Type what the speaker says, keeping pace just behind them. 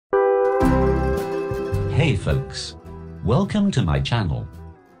Hey folks! Welcome to my channel.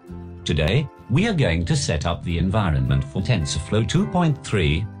 Today, we are going to set up the environment for TensorFlow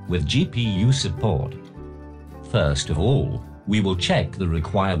 2.3 with GPU support. First of all, we will check the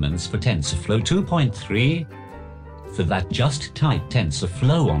requirements for TensorFlow 2.3. For that, just type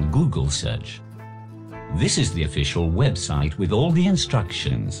TensorFlow on Google search. This is the official website with all the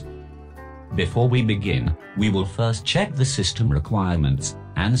instructions. Before we begin, we will first check the system requirements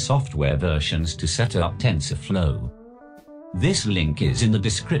and software versions to set up TensorFlow. This link is in the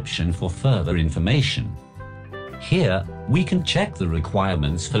description for further information. Here, we can check the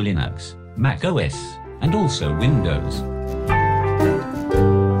requirements for Linux, Mac OS, and also Windows.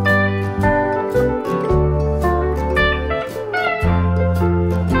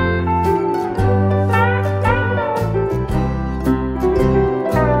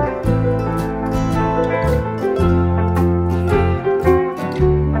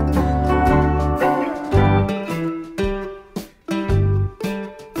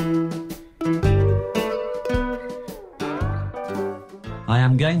 I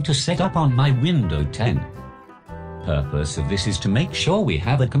am going to set up on my Windows 10. Purpose of this is to make sure we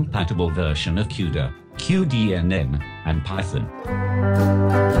have a compatible version of CUDA, CuDNN, and Python.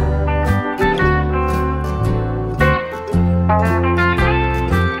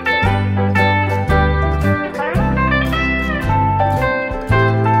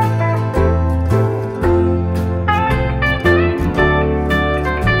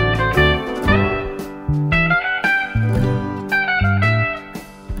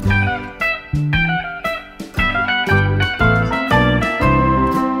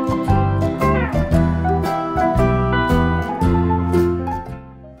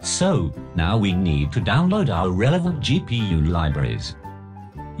 So, now we need to download our relevant GPU libraries.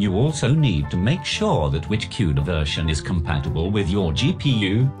 You also need to make sure that which CUDA version is compatible with your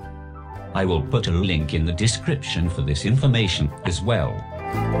GPU. I will put a link in the description for this information as well.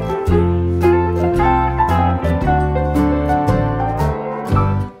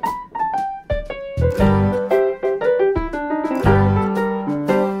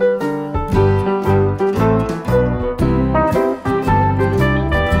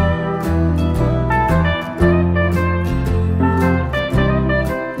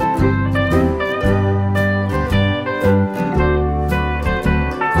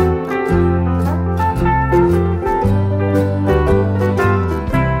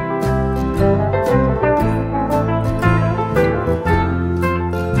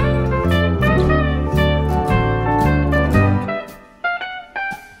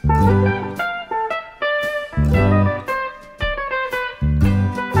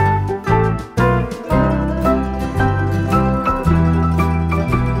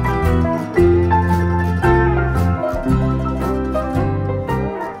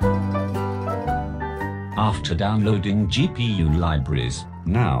 After downloading GPU libraries,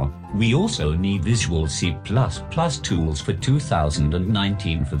 now, we also need Visual C++ tools for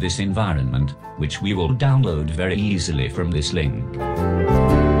 2019 for this environment, which we will download very easily from this link.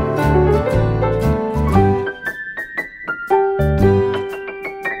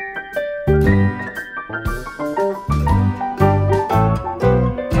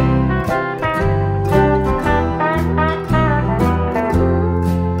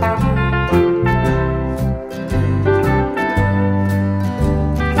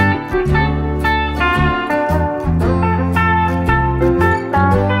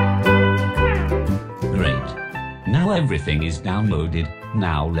 Now everything is downloaded,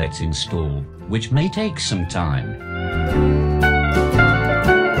 now let's install, which may take some time.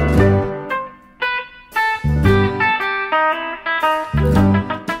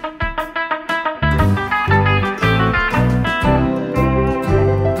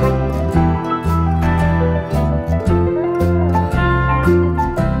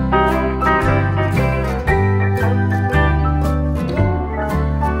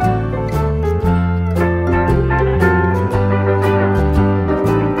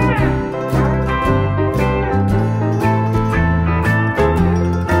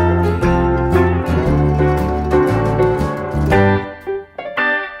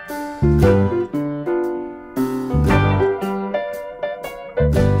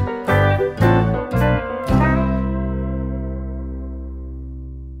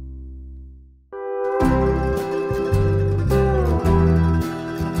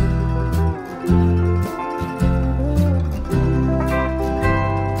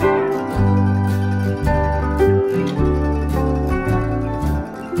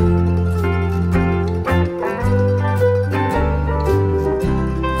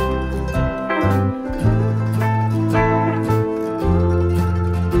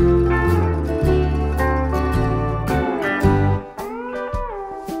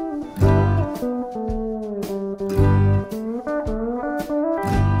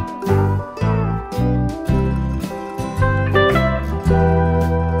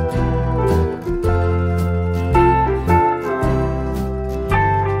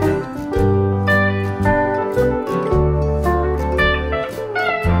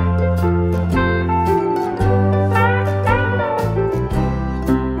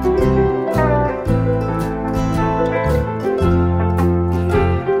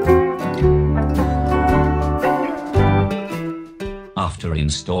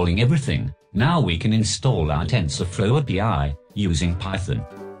 installing everything, now we can install our TensorFlow API using Python.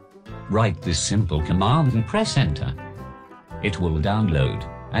 Write this simple command and press enter. It will download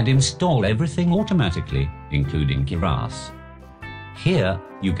and install everything automatically, including Keras. Here,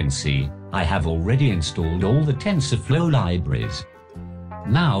 you can see, I have already installed all the TensorFlow libraries.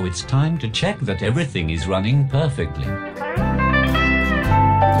 Now it's time to check that everything is running perfectly.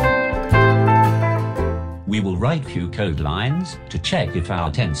 We will write few code lines to check if our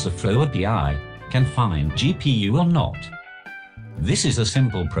TensorFlow API can find GPU or not. This is a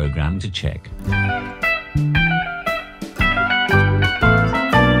simple program to check.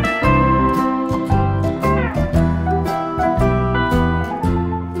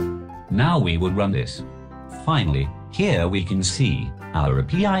 Now we will run this. Finally, here we can see our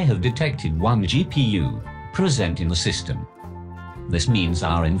API have detected one GPU present in the system. This means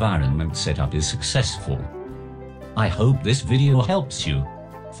our environment setup is successful. I hope this video helps you.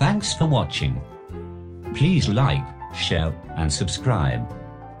 Thanks for watching. Please like, share, and subscribe.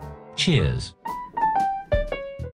 Cheers.